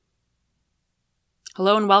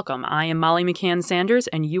Hello and welcome. I am Molly McCann Sanders,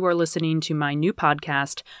 and you are listening to my new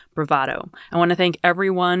podcast, Bravado. I want to thank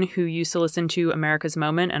everyone who used to listen to America's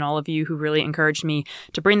Moment and all of you who really encouraged me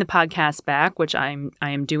to bring the podcast back, which I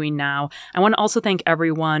am doing now. I want to also thank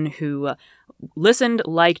everyone who listened,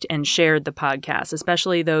 liked, and shared the podcast,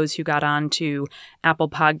 especially those who got on to Apple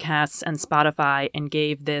Podcasts and Spotify and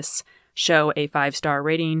gave this show a 5-star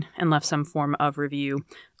rating and left some form of review,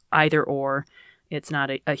 either or. It's not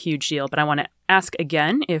a huge deal, but I want to ask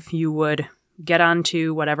again if you would get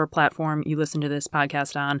onto whatever platform you listen to this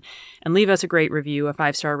podcast on and leave us a great review, a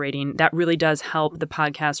 5-star rating. That really does help the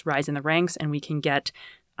podcast rise in the ranks, and we can get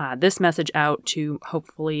this message out to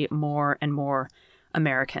hopefully more and more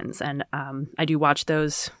Americans. And I do watch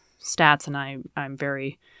those stats, and I'm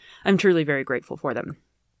truly very grateful for them.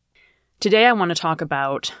 Today, I want to talk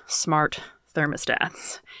about smart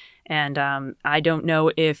thermostats. And I don't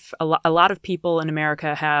know if a lot of people in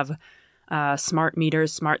America have smart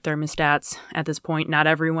meters, smart thermostats at this point. Not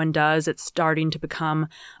everyone does. It's starting to become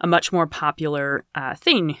a much more popular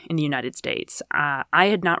thing in the United States. I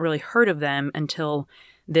had not really heard of them until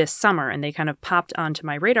this summer, and they kind of popped onto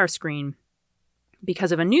my radar screen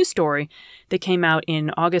because of a news story that came out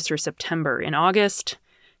in August or September. In August,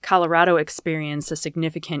 Colorado experienced a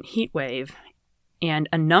significant heat wave, and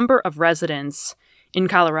a number of residents in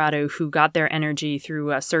Colorado who got their energy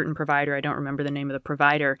through a certain provider, I don't remember the name of the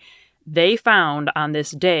provider, they found on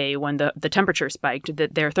this day when the temperature spiked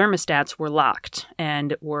that their thermostats were locked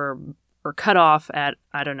and were cut off at,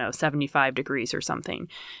 75 degrees or something.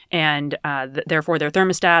 And therefore their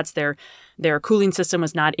thermostats, their cooling system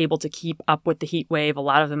was not able to keep up with the heat wave. A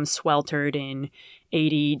lot of them sweltered in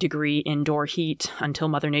 80-degree indoor heat until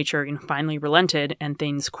Mother Nature finally relented and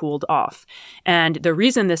things cooled off. And the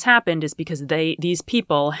reason this happened is because these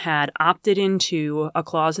people had opted into a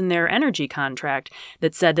clause in their energy contract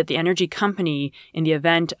that said that the energy company, in the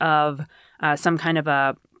event of some kind of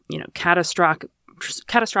a catastrophic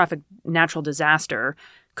natural disaster,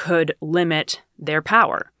 could limit their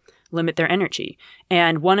power, limit their energy.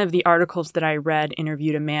 And one of the articles that I read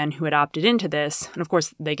interviewed a man who had opted into this, and of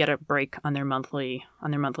course they get a break on their monthly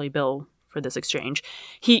bill for this exchange.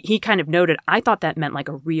 He kind of noted, I thought that meant like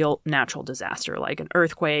a real natural disaster, like an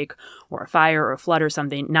earthquake or a fire or a flood or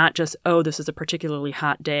something, not just, oh, this is a particularly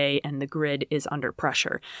hot day and the grid is under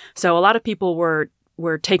pressure. So a lot of people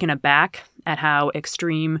were taken aback at how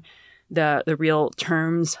extreme the real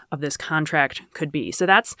terms of this contract could be. So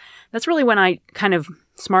that's really when I kind of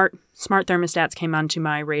smart thermostats came onto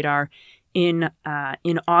my radar in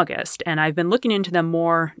August, and I've been looking into them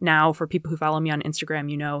more now. For people who follow me on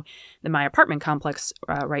Instagram, you know that my apartment complex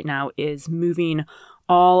right now is moving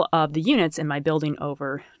all of the units in my building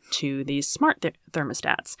over to these smart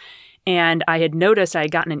thermostats. And I had noticed I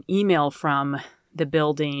had gotten an email from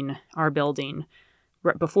our building.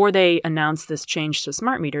 Before they announced this change to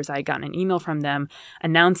smart meters, I had gotten an email from them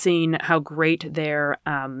announcing how great their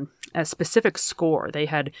a specific score. They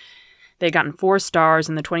had gotten 4 stars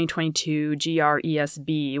in the 2022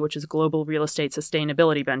 GRESB, which is Global Real Estate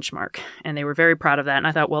Sustainability Benchmark. And they were very proud of that. And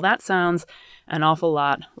I thought, well, that sounds an awful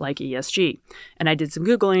lot like ESG. And I did some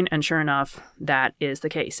Googling, and sure enough, that is the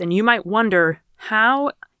case. And you might wonder,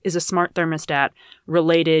 how is a smart thermostat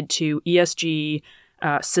related to ESG,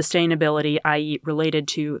 sustainability, i.e. related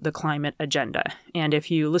to the climate agenda? And if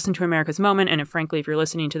you listen to America's Moment, and frankly, if you're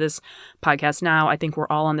listening to this podcast now, I think we're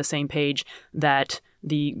all on the same page that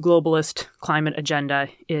the globalist climate agenda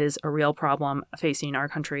is a real problem facing our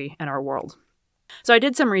country and our world. So I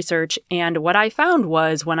did some research, and what I found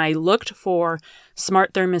was when I looked for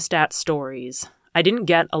smart thermostat stories, I didn't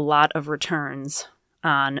get a lot of returns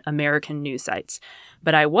on American news sites,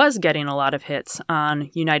 but I was getting a lot of hits on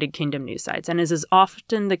United Kingdom news sites. And as is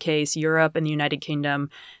often the case, Europe and the United Kingdom,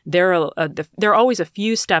 they're always a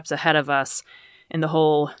few steps ahead of us in the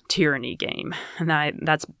whole tyranny game. And I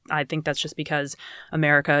think that's just because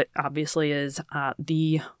America obviously is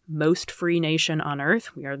the most free nation on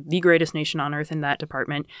earth. We are the greatest nation on earth in that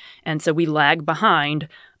department. And so we lag behind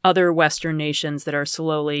other Western nations that are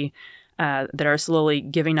slowly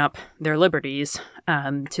giving up their liberties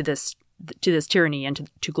to this tyranny and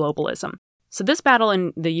to globalism. So this battle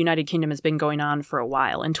in the United Kingdom has been going on for a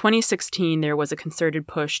while. In 2016, there was a concerted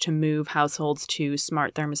push to move households to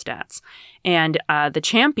smart thermostats. And the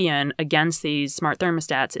champion against these smart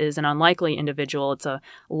thermostats is an unlikely individual. It's a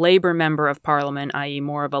Labour member of Parliament, i.e.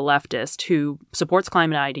 more of a leftist, who supports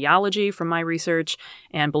climate ideology from my research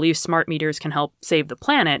and believes smart meters can help save the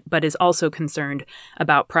planet, but is also concerned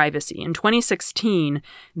about privacy. In 2016,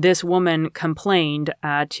 this woman complained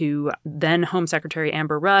to then Home Secretary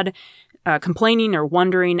Amber Rudd, complaining or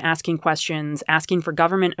wondering, asking questions, asking for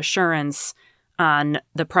government assurance on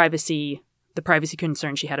the privacy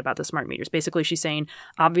concern she had about the smart meters. Basically, she's saying,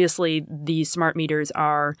 obviously, these smart meters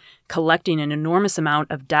are collecting an enormous amount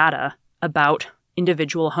of data about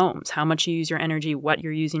individual homes, how much you use your energy, what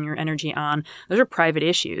you're using your energy on. Those are private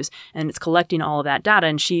issues, and it's collecting all of that data.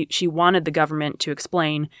 And she wanted the government to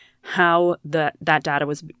explain how that data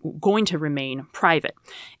was going to remain private.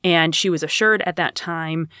 And she was assured at that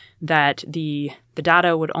time that the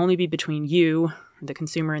data would only be between you, the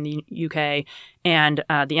consumer in the UK, and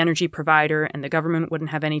the energy provider, and the government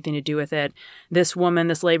wouldn't have anything to do with it. This woman,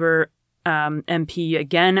 this Labour MP,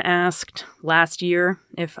 again asked last year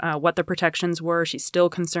if what the protections were. She's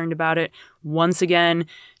still concerned about it. Once again,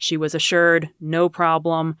 she was assured, no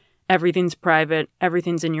problem, everything's private,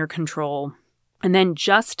 everything's in your control. And then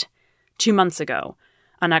just 2 months ago,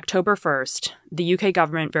 on October 1st, the UK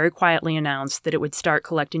government very quietly announced that it would start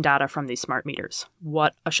collecting data from these smart meters.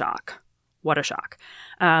 What a shock. What a shock.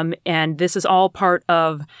 And this is all part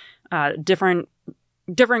of different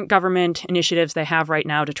government initiatives they have right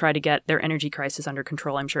now to try to get their energy crisis under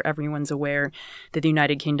control. I'm sure everyone's aware that the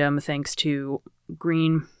United Kingdom, thanks to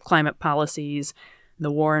green climate policies,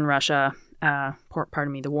 the war in Russia,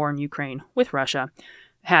 the war in Ukraine with Russia,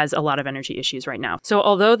 has a lot of energy issues right now. So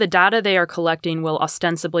although the data they are collecting will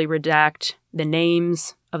ostensibly redact the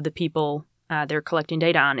names of the people they're collecting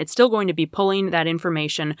data on, it's still going to be pulling that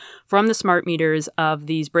information from the smart meters of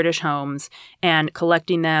these British homes and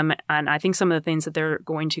collecting them. And I think some of the things that they're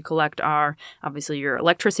going to collect are obviously your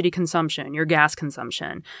electricity consumption, your gas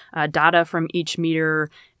consumption, data from each meter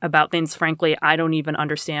about things, frankly, I don't even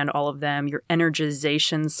understand all of them, your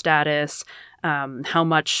energization status, how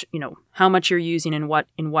much you're using in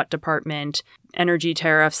what department, energy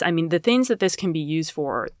tariffs. I mean, the things that this can be used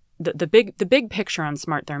for. The big picture on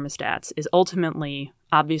smart thermostats is ultimately,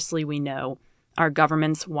 obviously, we know our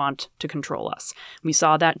governments want to control us. We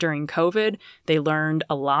saw that during COVID. They learned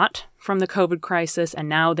a lot from the COVID crisis, and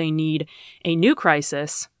now they need a new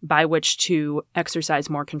crisis by which to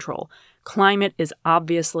exercise more control. Climate is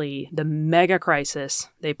obviously the mega crisis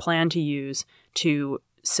they plan to use to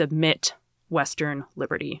submit Western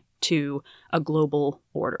liberty to a global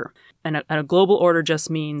order. And a global order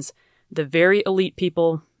just means the very elite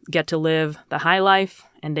people get to live the high life,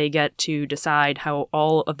 and they get to decide how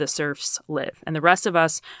all of the serfs live. And the rest of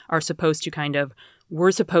us are supposed to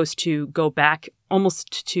we're supposed to go back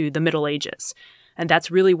almost to the Middle Ages. And that's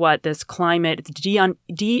really what this climate, it's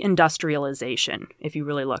deindustrialization, if you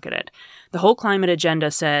really look at it. The whole climate agenda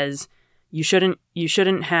says you shouldn't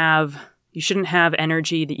have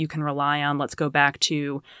energy that you can rely on. Let's go back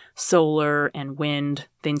to solar and wind,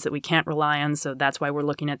 things that we can't rely on. So that's why we're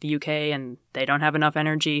looking at the UK, and they don't have enough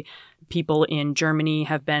energy. People in Germany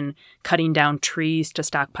have been cutting down trees to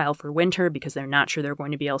stockpile for winter because they're not sure they're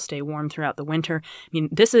going to be able to stay warm throughout the winter. I mean,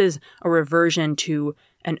 this is a reversion to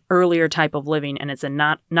an earlier type of living, and it's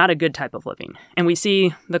not a good type of living. And we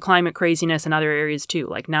see the climate craziness in other areas too.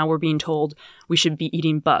 Like now we're being told we should be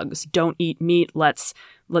eating bugs. Don't eat meat. Let's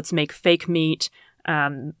make fake meat.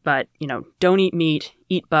 But don't eat meat,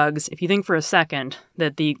 eat bugs. If you think for a second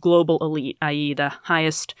that the global elite, i.e. the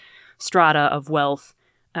highest strata of wealth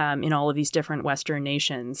in all of these different Western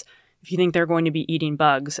nations, if you think they're going to be eating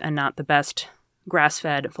bugs and not the best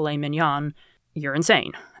grass-fed filet mignon, you're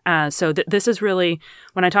insane. So this is really,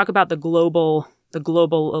 when I talk about the global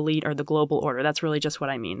elite or the global order, that's really just what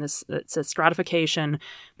I mean. It's a stratification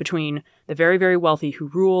between the very, very wealthy who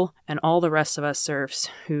rule and all the rest of us serfs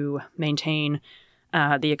who maintain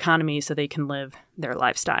the economy so they can live their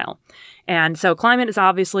lifestyle. And so climate is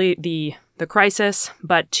obviously the crisis,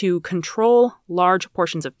 but to control large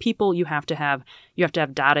portions of people, you have to have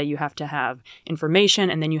data, you have to have information,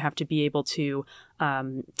 and then you have to be able to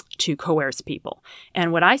coerce people.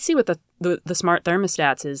 And what I see with the smart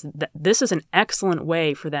thermostats is that this is an excellent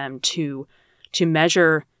way for them to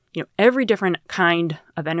measure every different kind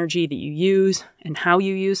of energy that you use and how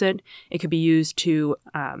you use it. It could be used to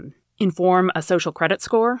inform a social credit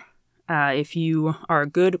score. If you are a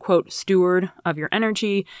good, quote, steward of your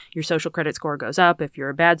energy, your social credit score goes up. If you're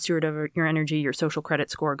a bad steward of your energy, your social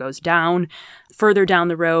credit score goes down. Further down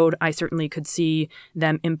the road, I certainly could see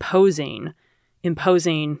them imposing,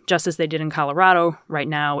 just as they did in Colorado. Right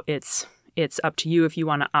now, it's up to you if you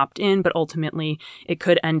want to opt in, but ultimately it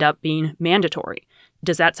could end up being mandatory.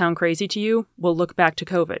 Does that sound crazy to you? Well, look back to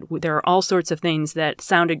COVID. There are all sorts of things that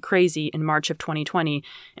sounded crazy in March of 2020,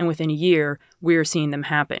 and within a year, we're seeing them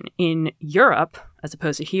happen. In Europe, as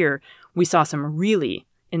opposed to here, we saw some really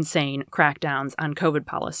insane crackdowns on COVID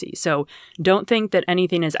policy. So don't think that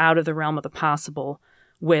anything is out of the realm of the possible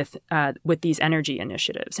with these energy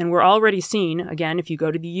initiatives. And we're already seeing, again, if you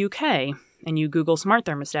go to the UK and you Google smart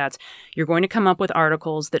thermostats, you're going to come up with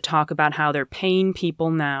articles that talk about how they're paying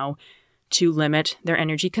people now to limit their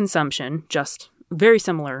energy consumption, just very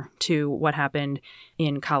similar to what happened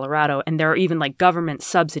in Colorado. And there are even like government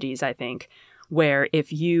subsidies, I think, where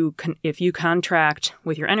if you contract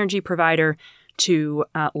with your energy provider to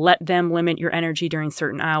let them limit your energy during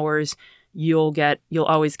certain hours, you'll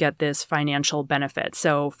always get this financial benefit.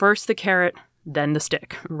 So first the carrot, then the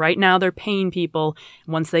stick. Right now they're paying people.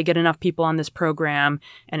 Once they get enough people on this program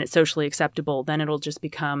and it's socially acceptable, then it'll just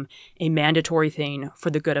become a mandatory thing for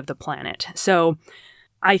the good of the planet. So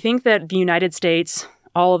I think that the United States,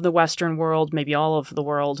 all of the Western world, maybe all of the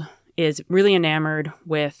world, is really enamored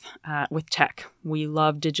with tech. We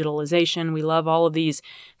love digitalization. We love all of these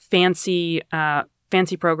fancy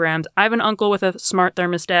programs. I have an uncle with a smart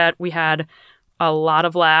thermostat. We had a lot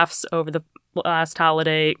of laughs over the last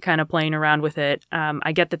holiday kind of playing around with it.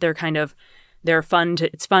 I get that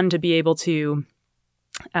it's fun to be able to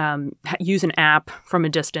use an app from a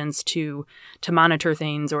distance to monitor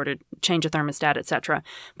things or to change a thermostat, etc.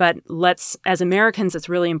 But as Americans, it's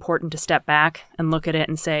really important to step back and look at it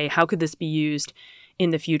and say, how could this be used in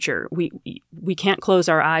the future? We can't close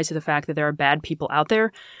our eyes to the fact that there are bad people out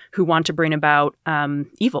there who want to bring about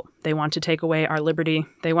evil. They want to take away our liberty.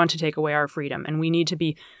 They want to take away our freedom. And we need to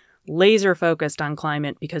be laser focused on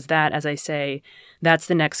climate because that, as I say, that's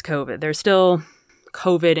the next COVID. There's still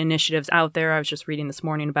COVID initiatives out there. I was just reading this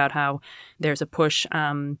morning about how there's a push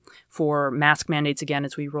for mask mandates again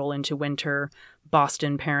as we roll into winter.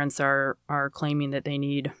 Boston parents are claiming that they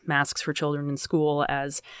need masks for children in school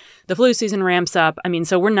as the flu season ramps up. I mean,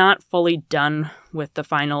 so we're not fully done with the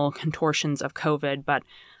final contortions of COVID, but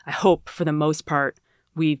I hope for the most part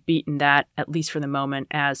we've beaten that, at least for the moment,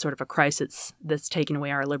 as sort of a crisis that's taken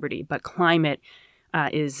away our liberty. But climate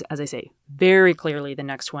is, as I say, very clearly the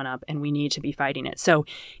next one up, and we need to be fighting it. So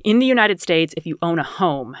in the United States, if you own a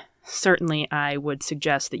home, certainly I would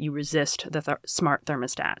suggest that you resist the smart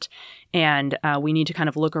thermostat. And we need to kind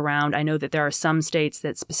of look around. I know that there are some states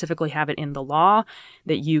that specifically have it in the law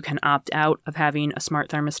that you can opt out of having a smart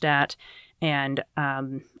thermostat. And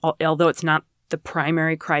although it's not the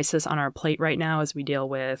primary crisis on our plate right now as we deal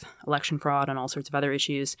with election fraud and all sorts of other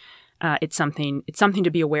issues, it's something to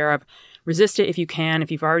be aware of. Resist it if you can.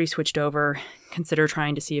 If you've already switched over, consider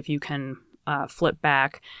trying to see if you can flip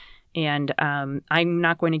back. And I'm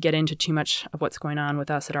not going to get into too much of what's going on with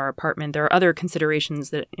us at our apartment. There are other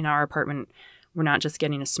considerations that in our apartment, we're not just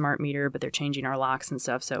getting a smart meter, but they're changing our locks and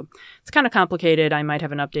stuff. So it's kind of complicated. I might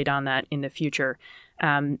have an update on that in the future.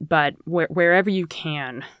 But wherever you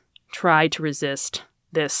can, try to resist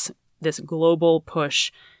this global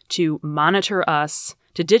push to monitor us,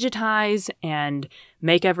 to digitize and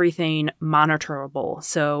make everything monitorable.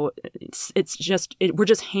 So we're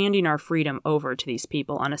just handing our freedom over to these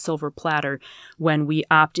people on a silver platter when we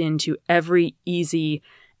opt into every easy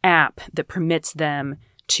app that permits them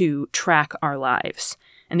to track our lives.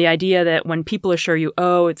 And the idea that when people assure you,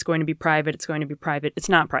 oh, it's going to be private, it's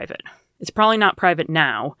not private. It's probably not private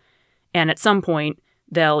now. And at some point,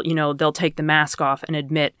 they'll take the mask off and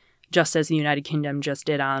admit, just as the United Kingdom just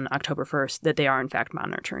did on October 1st, that they are in fact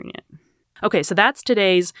monitoring it. Okay, so that's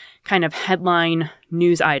today's kind of headline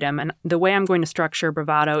news item. And the way I'm going to structure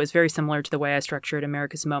Bravado is very similar to the way I structured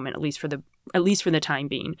America's Moment, at least for the time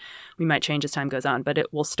being. We might change as time goes on, but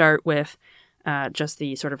it will start with just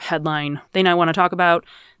the sort of headline thing I want to talk about.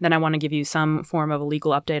 Then I want to give you some form of a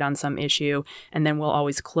legal update on some issue. And then we'll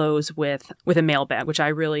always close with a mailbag, which I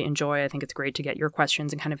really enjoy. I think it's great to get your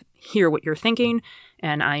questions and kind of hear what you're thinking.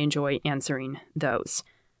 And I enjoy answering those.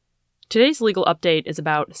 Today's legal update is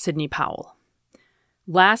about Sidney Powell.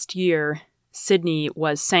 Last year, Sidney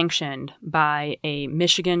was sanctioned by a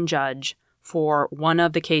Michigan judge for one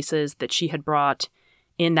of the cases that she had brought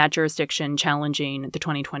in that jurisdiction challenging the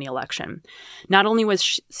 2020 election. Not only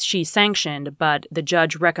was she sanctioned, but the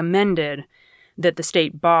judge recommended that the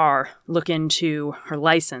state bar look into her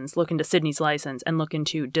license, look into Sidney's license, and look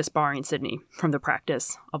into disbarring Sidney from the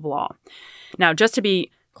practice of law. Now, just to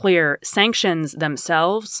be clear, sanctions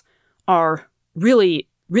themselves are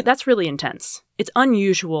that's really intense. It's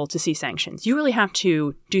unusual to see sanctions. You really have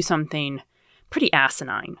to do something pretty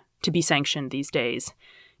asinine to be sanctioned these days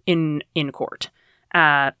in court.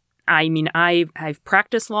 I mean, I've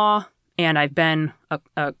practiced law and I've been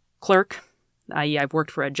a clerk, i.e. I've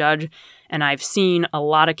worked for a judge, and I've seen a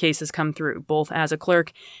lot of cases come through, both as a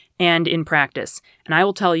clerk and in practice. And I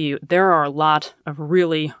will tell you, there are a lot of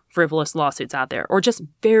really frivolous lawsuits out there, or just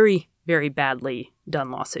very, very badly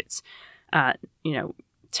done lawsuits.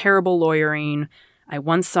 Terrible lawyering, I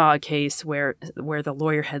once saw a case where the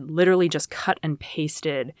lawyer had literally just cut and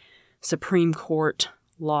pasted Supreme Court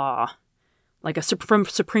law, like from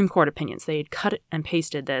Supreme Court opinions. They had cut and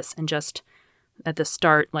pasted this and just at the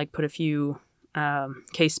start, like put a few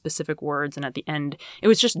case-specific words, and at the end, it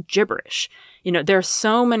was just gibberish. There are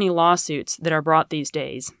so many lawsuits that are brought these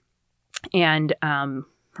days, and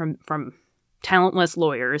from talentless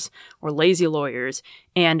lawyers or lazy lawyers,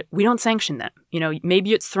 and we don't sanction them.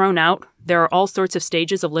 Maybe it's thrown out. There are all sorts of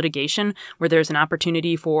stages of litigation where there's an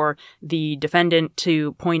opportunity for the defendant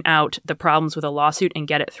to point out the problems with a lawsuit and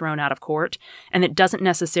get it thrown out of court. And it doesn't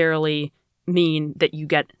necessarily mean that you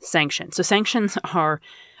get sanctioned. So sanctions are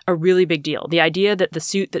a really big deal. The idea that the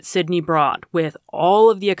suit that Sidney brought with all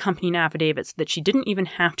of the accompanying affidavits that she didn't even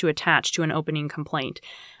have to attach to an opening complaint,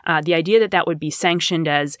 the idea that would be sanctioned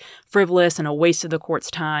as frivolous and a waste of the court's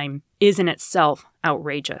time is in itself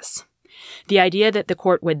outrageous. The idea that the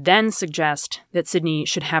court would then suggest that Sidney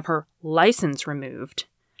should have her license removed,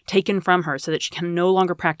 taken from her so that she can no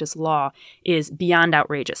longer practice law, is beyond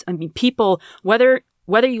outrageous. I mean, people, whether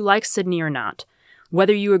you like Sidney or not,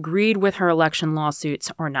 whether you agreed with her election lawsuits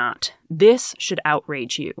or not, this should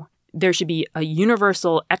outrage you. There should be a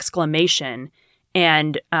universal exclamation,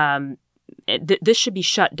 and this should be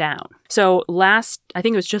shut down. So I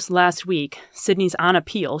think it was just last week, Sidney's on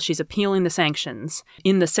appeal. She's appealing the sanctions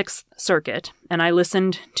in the Sixth Circuit, and I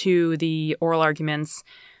listened to the oral arguments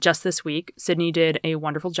just this week. Sidney did a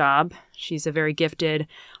wonderful job. She's a very gifted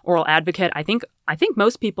oral advocate. I think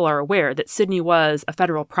most people are aware that Sidney was a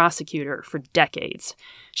federal prosecutor for decades.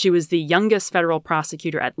 She was the youngest federal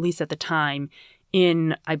prosecutor, at least at the time,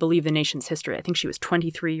 in, I believe, the nation's history. I think she was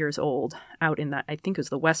 23 years old out in I think it was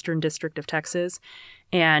the Western District of Texas.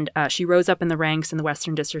 And she rose up in the ranks in the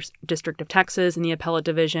Western District of Texas in the appellate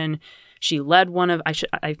division. She led one of,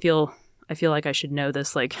 I feel like I should know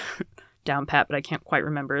this, like, down pat, but I can't quite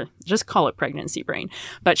remember. Just call it pregnancy brain.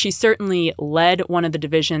 But she certainly led one of the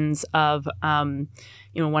divisions of,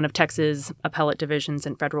 one of Texas appellate divisions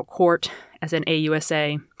in federal court as an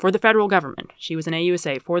AUSA for the federal government. She was an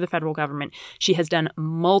AUSA for the federal government. She has done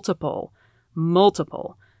multiple,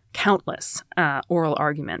 countless oral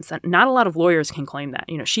arguments. And not a lot of lawyers can claim that.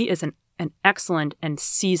 She is an excellent and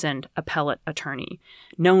seasoned appellate attorney,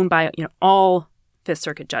 known by all Fifth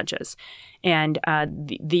Circuit judges. And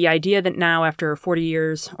the idea that now, after 40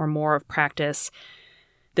 years or more of practice,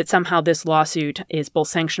 that somehow this lawsuit is both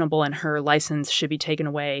sanctionable and her license should be taken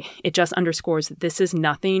away, it just underscores that this is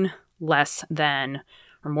nothing less than,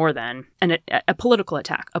 or more than, a political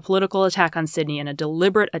attack on Sidney, and a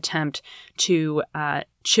deliberate attempt to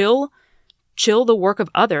chill the work of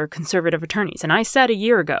other conservative attorneys. And I said a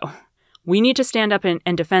year ago, we need to stand up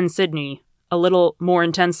and defend Sidney a little more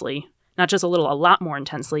intensely. Not just a little, a lot more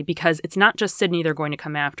intensely, because it's not just Sidney they're going to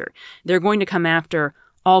come after. They're going to come after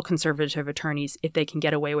all conservative attorneys if they can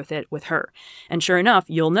get away with it with her. And sure enough,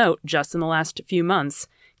 you'll note just in the last few months,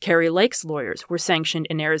 Kari Lake's lawyers were sanctioned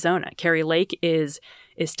in Arizona. Kari Lake is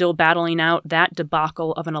still battling out that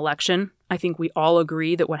debacle of an election. I think we all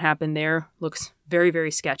agree that what happened there looks very,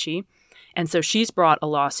 very sketchy. And so she's brought a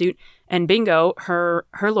lawsuit, and bingo, her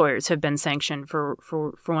lawyers have been sanctioned for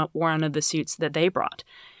one of the suits that they brought.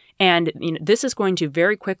 And this is going to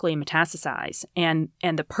very quickly metastasize, and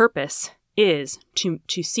the purpose is to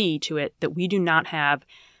see to it that we do not have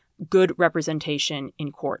good representation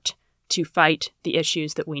in court to fight the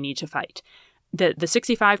issues that we need to fight. The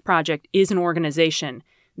 65 Project is an organization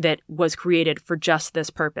that was created for just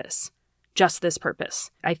this purpose.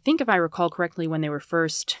 I think if I recall correctly, when they were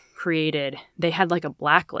first created, they had like a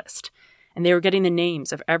blacklist, and they were getting the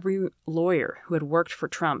names of every lawyer who had worked for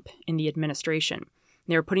Trump in the administration.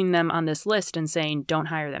 They were putting them on this list and saying, don't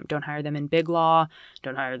hire them. Don't hire them in big law.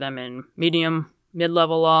 Don't hire them in medium,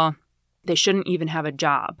 mid-level law. They shouldn't even have a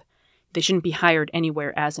job. They shouldn't be hired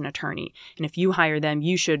anywhere as an attorney. And if you hire them,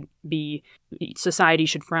 society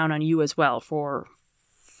should frown on you as well for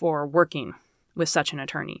working with such an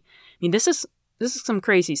attorney. I mean, this is some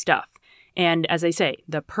crazy stuff. And as I say,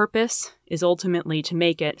 the purpose is ultimately to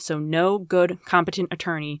make it so no good, competent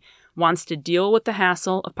attorney wants to deal with the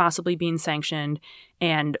hassle of possibly being sanctioned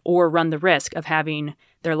or run the risk of having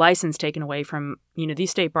their license taken away from, these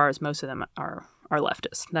state bars. Most of them are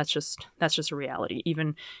leftist. That's just a reality.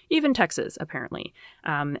 Even Texas, apparently,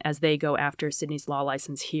 as they go after Sidney's law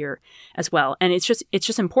license here as well. And it's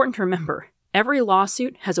just important to remember, every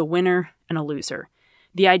lawsuit has a winner and a loser.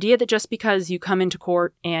 The idea that just because you come into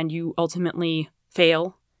court and you ultimately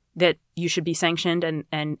fail, that you should be sanctioned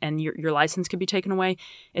and your license could be taken away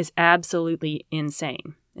is absolutely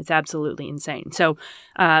insane. It's absolutely insane. So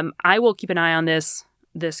I will keep an eye on this.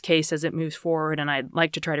 this case as it moves forward, and I'd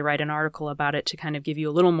like to try to write an article about it to kind of give you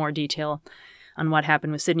a little more detail on what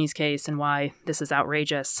happened with Sidney's case and why this is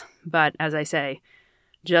outrageous. But as I say,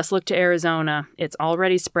 just look to Arizona. It's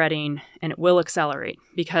already spreading, and it will accelerate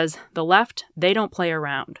because the left, they don't play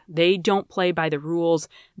around. They don't play by the rules.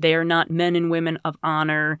 They are not men and women of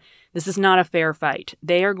honor. This is not a fair fight.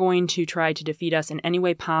 They are going to try to defeat us in any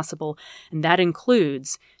way possible, and that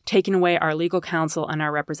includes taking away our legal counsel and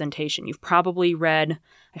our representation. You've probably read,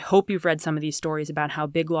 I hope you've read some of these stories about how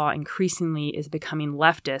big law increasingly is becoming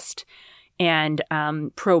leftist, and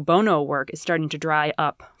pro bono work is starting to dry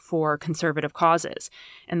up for conservative causes.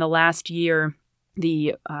 In the last year,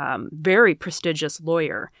 the very prestigious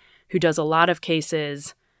lawyer who does a lot of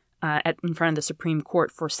cases in front of the Supreme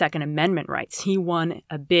Court for Second Amendment rights, he won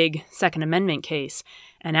a big Second Amendment case.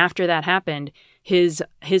 And after that happened, his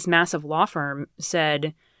massive law firm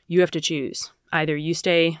said, you have to choose. Either you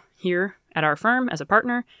stay here at our firm as a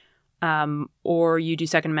partner, or you do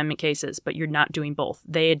Second Amendment cases, but you're not doing both.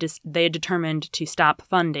 They had determined to stop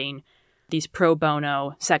funding these pro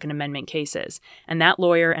bono Second Amendment cases. And that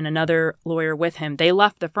lawyer and another lawyer with him, they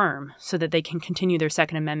left the firm so that they can continue their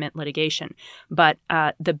Second Amendment litigation. But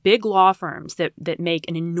the big law firms that make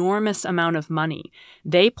an enormous amount of money,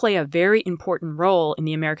 they play a very important role in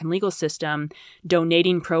the American legal system,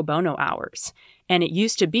 donating pro bono hours. And it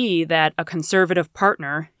used to be that a conservative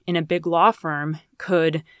partner in a big law firm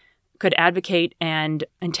could advocate and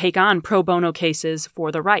take on pro bono cases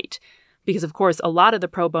for the right. Because, of course, a lot of the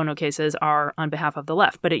pro bono cases are on behalf of the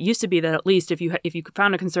left. But it used to be that at least if you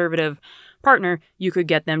found a conservative partner, you could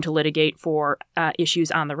get them to litigate for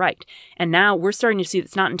issues on the right. And now we're starting to see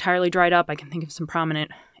it's not entirely dried up. I can think of some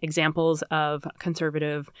prominent examples of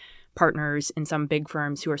conservative partners in some big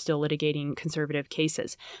firms who are still litigating conservative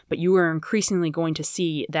cases. But you are increasingly going to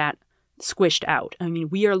see that squished out. I mean,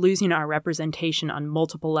 we are losing our representation on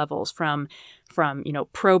multiple levels from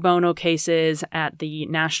pro bono cases at the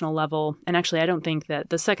national level. And actually, I don't think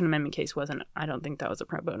that the Second Amendment case I don't think that was a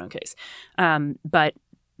pro bono case. But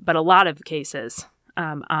a lot of cases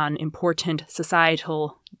on important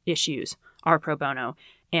societal issues are pro bono,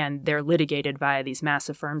 and they're litigated via these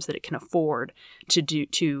massive firms that it can afford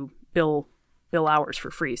to bill hours for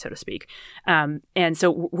free, so to speak. And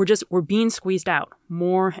so we're being squeezed out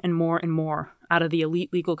more and more and more out of the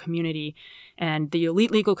elite legal community. And the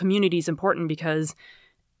elite legal community is important because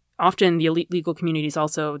often the elite legal community is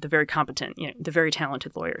also the very competent, the very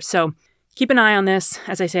talented lawyers. So keep an eye on this.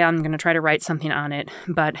 As I say, I'm going to try to write something on it.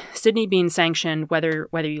 But Sidney being sanctioned, whether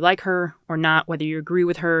you like her or not, whether you agree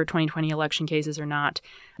with her 2020 election cases or not,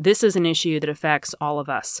 this is an issue that affects all of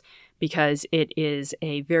us, because it is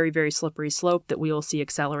a very, very slippery slope that we will see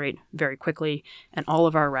accelerate very quickly, and all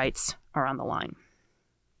of our rights are on the line.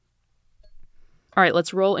 All right,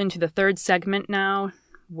 let's roll into the third segment now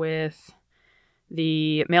with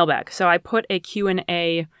the mailbag. So I put a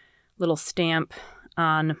Q&A little stamp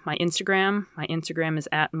on my Instagram. My Instagram is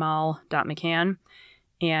 @mal.mccann.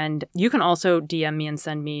 And you can also DM me and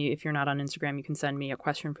send me, if you're not on Instagram, you can send me a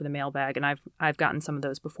question for the mailbag. And I've gotten some of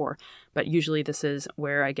those before, but usually this is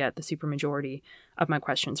where I get the supermajority of my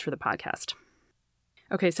questions for the podcast.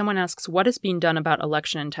 Okay, someone asks, what is being done about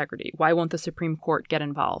election integrity? Why won't the Supreme Court get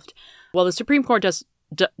involved? Well, the Supreme Court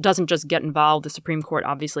doesn't just get involved. The Supreme Court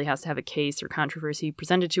obviously has to have a case or controversy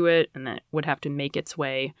presented to it, and that would have to make its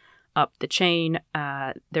way up the chain.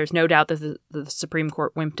 There's no doubt that the Supreme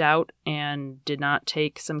Court wimped out and did not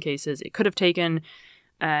take some cases it could have taken.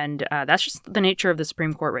 And that's just the nature of the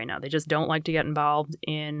Supreme Court right now. They just don't like to get involved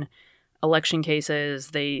in election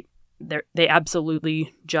cases. They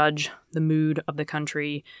absolutely judge the mood of the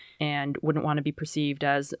country and wouldn't want to be perceived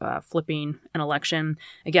as flipping an election.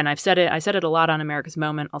 Again, I said it a lot on America's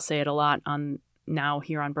Moment. I'll say it a lot now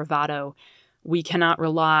here on Bravado. We cannot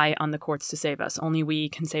rely on the courts to save us. Only we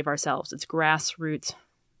can save ourselves. It's grassroots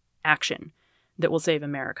action that will save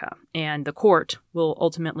America. And the court will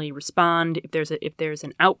ultimately respond. If there's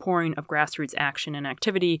an outpouring of grassroots action and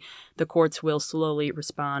activity, the courts will slowly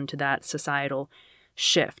respond to that societal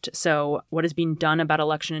shift. So what is being done about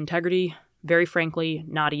election integrity? Very frankly,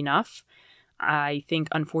 not enough. I think,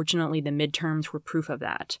 unfortunately, the midterms were proof of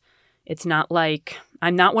that. It's not like,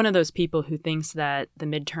 I'm not one of those people who thinks that the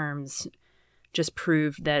midterms just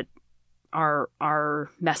proved that our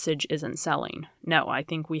message isn't selling. No, I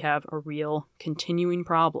think we have a real continuing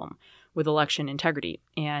problem with election integrity.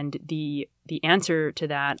 And the answer to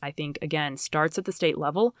that, I think, again, starts at the state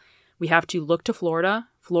level. We have to look to Florida.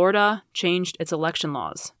 Florida changed its election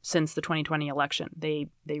laws since the 2020 election. They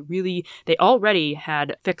already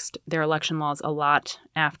had fixed their election laws a lot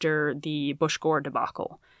after the Bush-Gore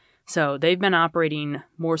debacle. So they've been operating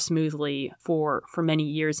more smoothly for many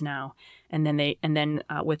years now. And then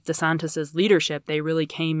with DeSantis's leadership, they really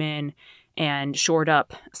came in and shored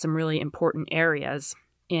up some really important areas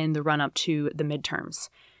in the run-up to the midterms.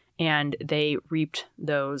 And they reaped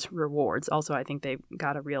those rewards. Also, I think they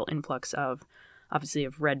got a real influx of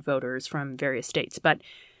red voters from various states. But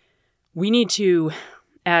we need to,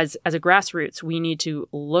 as a grassroots, we need to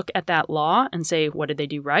look at that law and say, what did they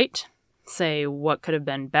do right? Say what could have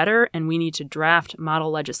been better. And we need to draft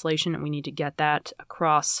model legislation, and we need to get that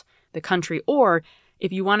across the country. Or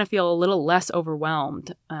if you want to feel a little less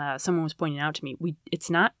overwhelmed, someone was pointing out to me,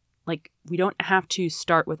 it's not like we don't have to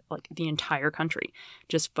start with like the entire country.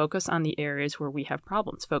 Just focus on the areas where we have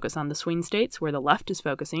problems. Focus on the swing states where the left is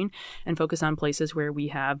focusing, and focus on places where we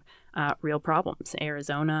have real problems.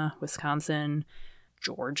 Arizona, Wisconsin,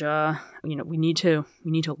 Georgia. We need to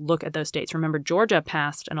look at those states. Remember, Georgia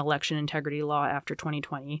passed an election integrity law after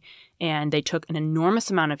 2020, and they took an enormous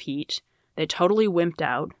amount of heat. They totally wimped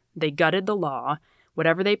out. They gutted the law.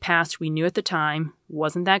 Whatever they passed, we knew at the time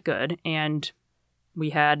wasn't that good, and we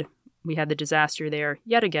had the disaster there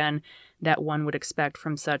yet again that one would expect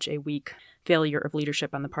from such a weak failure of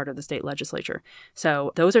leadership on the part of the state legislature.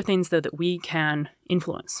 So those are things, though, that we can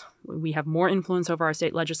influence. We have more influence over our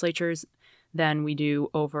state legislatures than we do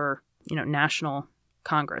over, national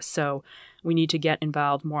Congress. So we need to get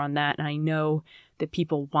involved more on that. And I know that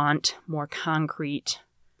people want more concrete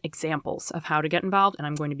examples of how to get involved, and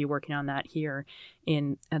I'm going to be working on that here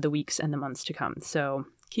in the weeks and the months to come. So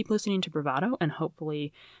keep listening to Bravado, and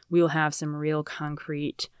hopefully we'll have some real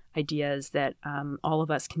concrete ideas that all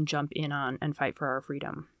of us can jump in on and fight for our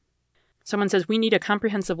freedom. Someone says, we need a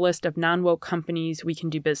comprehensive list of non-woke companies we can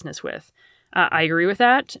do business with. I agree with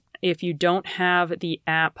that. If you don't have the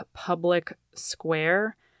app Public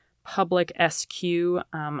Square, Public SQ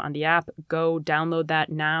on the app, go download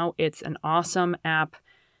that now. It's an awesome app.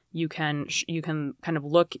 You can kind of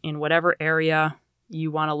look in whatever area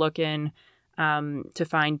you want to look in to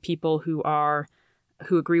find people who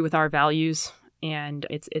agree with our values, and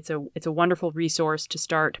it's a wonderful resource to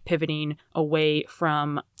start pivoting away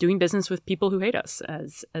from doing business with people who hate us,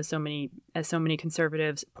 as so many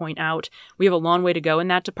conservatives point out. We have a long way to go in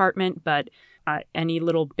that department, but any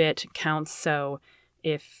little bit counts. So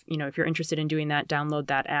if you're interested in doing that, download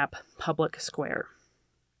that app, Public Square.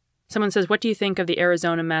 Someone says, what do you think of the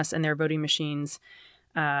Arizona mess and their voting machines?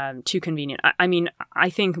 Too convenient. I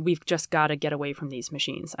think we've just got to get away from these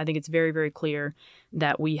machines. I think it's very, very clear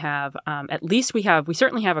that we have, we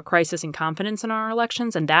certainly have a crisis in confidence in our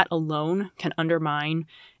elections, and that alone can undermine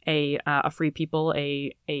a free people,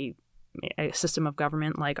 a system of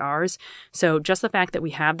government like ours. So just the fact that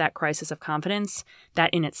we have that crisis of confidence,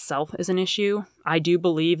 that in itself is an issue. I do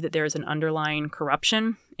believe that there is an underlying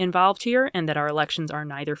corruption involved here, and that our elections are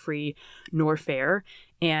neither free nor fair.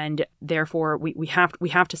 And therefore, we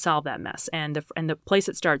have to solve that mess. And the place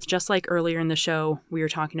it starts, just like earlier in the show, we were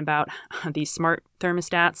talking about these smart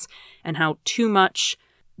thermostats and how too much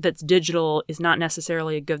that's digital is not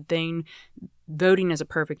necessarily a good thing. Voting is a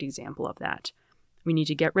perfect example of that. We need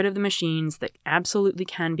to get rid of the machines that absolutely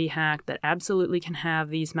can be hacked, that absolutely can have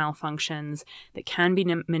these malfunctions, that can be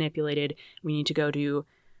manipulated. We need to go to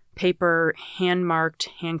paper, hand-marked,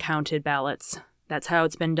 hand-counted ballots. That's how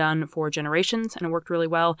it's been done for generations, and it worked really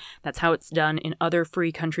well. That's how it's done in other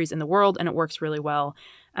free countries in the world, and it works really well.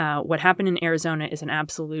 What happened in Arizona is an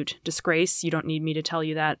absolute disgrace. You don't need me to tell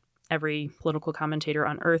you that. Every political commentator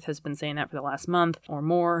on earth has been saying that for the last month or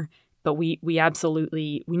more. But we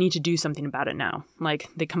need to do something about it now. Like,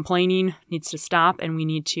 the complaining needs to stop, and we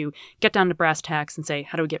need to get down to brass tacks and say,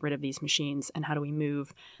 how do we get rid of these machines, and how do we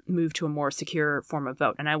move to a more secure form of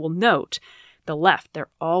vote? And I will note, the left, they're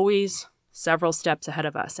always several steps ahead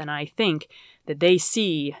of us. And I think that they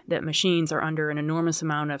see that machines are under an enormous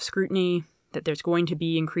amount of scrutiny, that there's going to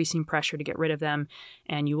be increasing pressure to get rid of them.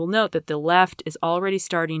 And you will note that the left is already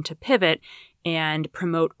starting to pivot and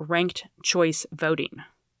promote ranked choice voting.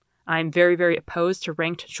 I'm very, very opposed to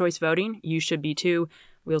ranked choice voting. You should be too.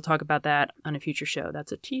 We'll talk about that on a future show.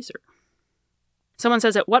 That's a teaser. Someone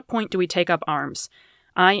says, at what point do we take up arms?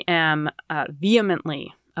 I am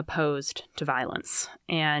vehemently opposed to violence.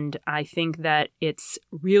 And I think that it's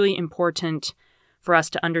really important for us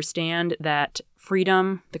to understand that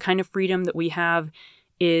freedom, the kind of freedom that we have,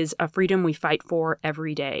 is a freedom we fight for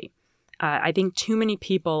every day. I think too many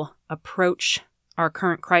people approach our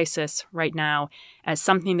current crisis right now as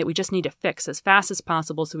something that we just need to fix as fast as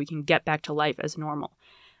possible so we can get back to life as normal.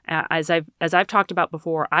 As I've talked about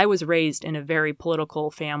before, I was raised in a very political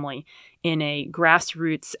family, in a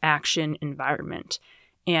grassroots action environment.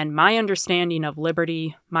 And my understanding of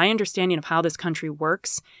liberty, my understanding of how this country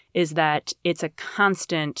works is that it's a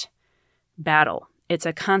constant battle. It's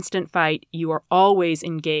a constant fight. You are always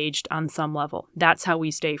engaged on some level. That's how we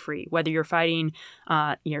stay free. Whether you're fighting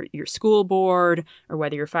your school board or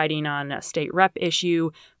whether you're fighting on a state rep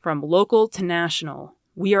issue, from local to national,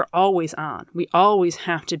 we are always on. We always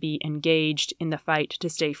have to be engaged in the fight to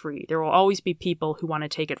stay free. There will always be people who want to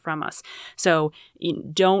take it from us. So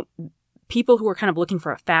people who are kind of looking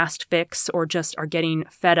for a fast fix or just are getting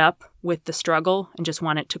fed up with the struggle and just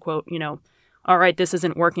want it to, quote, all right, this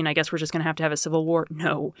isn't working, I guess we're just going to have a civil war.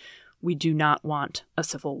 No, we do not want a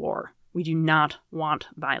civil war. We do not want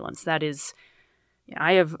violence.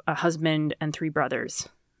 I have a husband and 3 brothers.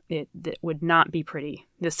 That would not be pretty.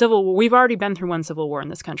 The civil war, we've already been through one civil war in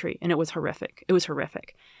this country, and it was horrific. It was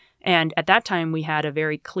horrific. And at that time, we had a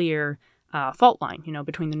very clear fault line,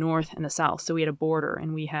 between the North and the South. So we had a border,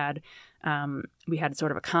 and we had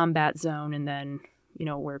sort of a combat zone, and then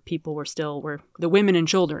where people were the women and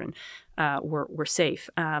children were safe.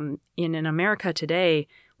 In America today,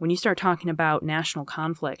 when you start talking about national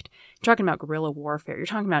conflict, you're talking about guerrilla warfare. You're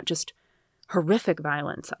talking about just horrific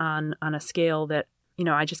violence on a scale that,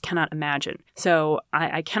 I just cannot imagine. So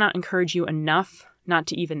I cannot encourage you enough not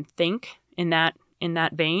to even think in that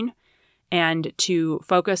vein and to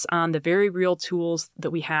focus on the very real tools that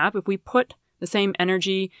we have. If we put the same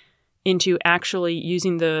energy into actually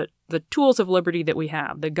using the tools of liberty that we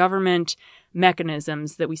have, the government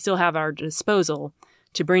mechanisms that we still have at our disposal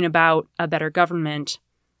to bring about a better government,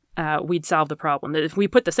 we'd solve the problem. If we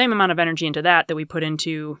put the same amount of energy into that we put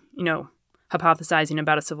into, hypothesizing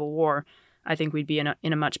about a civil war, I think we'd be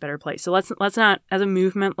in a much better place. So let's not, as a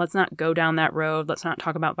movement, let's not go down that road. Let's not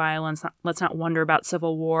talk about violence. Let's not wonder about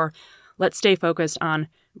civil war. Let's stay focused on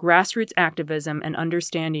grassroots activism and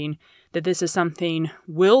understanding that this is something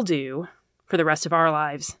we'll do for the rest of our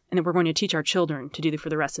lives and that we're going to teach our children to do for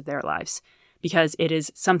the rest of their lives, because it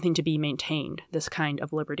is something to be maintained, this kind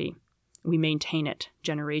of liberty. We maintain it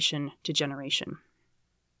generation to generation.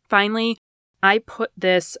 Finally, I put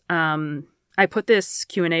this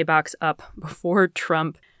Q&A box up before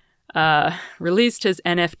Trump released his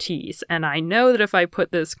NFTs. And I know that if I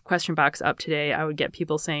put this question box up today, I would get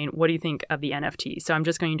people saying, what do you think of the NFTs? So I'm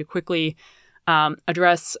just going to quickly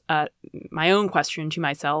address my own question to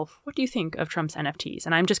myself. What do you think of Trump's NFTs?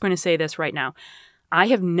 And I'm just going to say this right now. I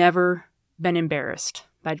have never been embarrassed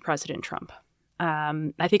by President Trump.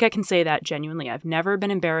 I think I can say that genuinely. I've never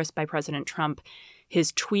been embarrassed by President Trump.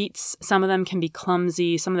 His tweets, some of them can be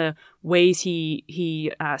clumsy. Some of the ways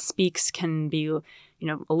he speaks can be,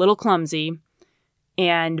 a little clumsy.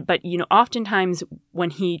 But oftentimes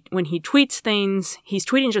when he tweets things, he's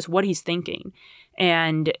tweeting just what he's thinking.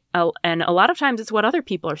 And a lot of times it's what other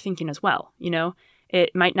people are thinking as well.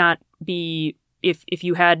 It might not be if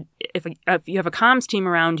you have a comms team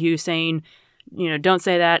around you saying, don't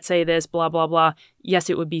say that, say this, blah, blah, blah. Yes,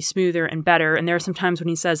 it would be smoother and better. And there are some times when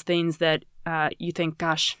he says things that you think,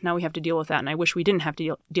 gosh, now we have to deal with that. And I wish we didn't have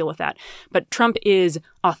to deal with that. But Trump is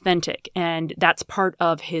authentic, and that's part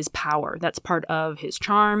of his power. That's part of his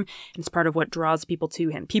charm. And it's part of what draws people to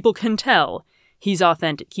him. People can tell he's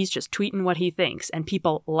authentic. He's just tweeting what he thinks, and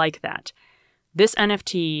people like that. This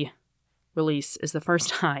NFT release is the first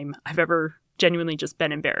time I've ever genuinely just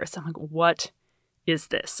been embarrassed. I'm like, what is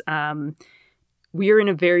this? We are in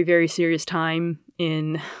a very, very serious time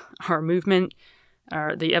in our movement,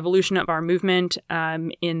 the evolution of our movement,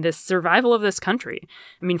 in this survival of this country.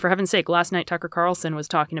 I mean, for heaven's sake, last night Tucker Carlson was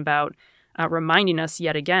talking about reminding us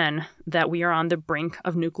yet again that we are on the brink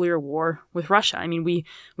of nuclear war with Russia. I mean, we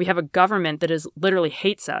have a government that literally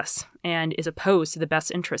hates us and is opposed to the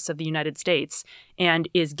best interests of the United States and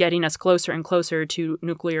is getting us closer and closer to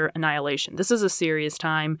nuclear annihilation. This is a serious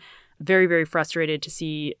time. Very, very frustrated to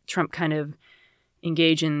see Trump kind of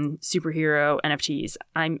engage in superhero NFTs.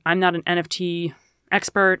 I'm not an NFT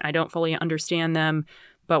expert. I don't fully understand them.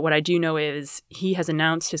 But what I do know is he has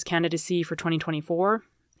announced his candidacy for 2024.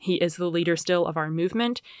 He is the leader still of our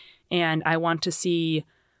movement. And I want to see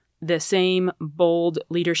the same bold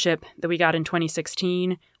leadership that we got in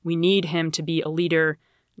 2016. We need him to be a leader,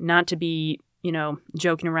 not to be,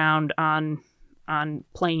 joking around on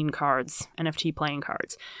playing cards, NFT playing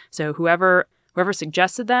cards. So whoever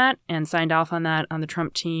suggested that and signed off on that on the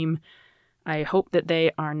Trump team, I hope that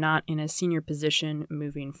they are not in a senior position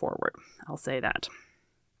moving forward. I'll say that.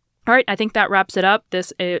 All right, I think that wraps it up.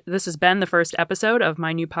 This has been the first episode of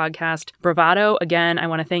my new podcast, Bravado. Again, I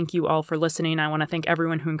want to thank you all for listening. I want to thank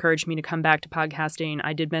everyone who encouraged me to come back to podcasting.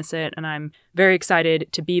 I did miss it, and I'm very excited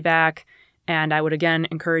to be back. And I would again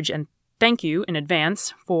encourage and thank you in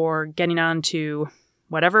advance for getting on to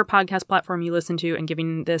whatever podcast platform you listen to and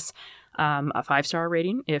giving this a 5-star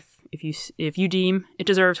rating if you deem it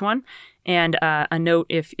deserves one, and a note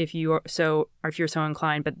if you're so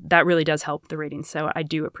inclined. But that really does help the ratings, so I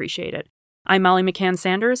do appreciate it. I'm Molly McCann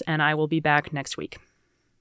Sanders, and I will be back next week.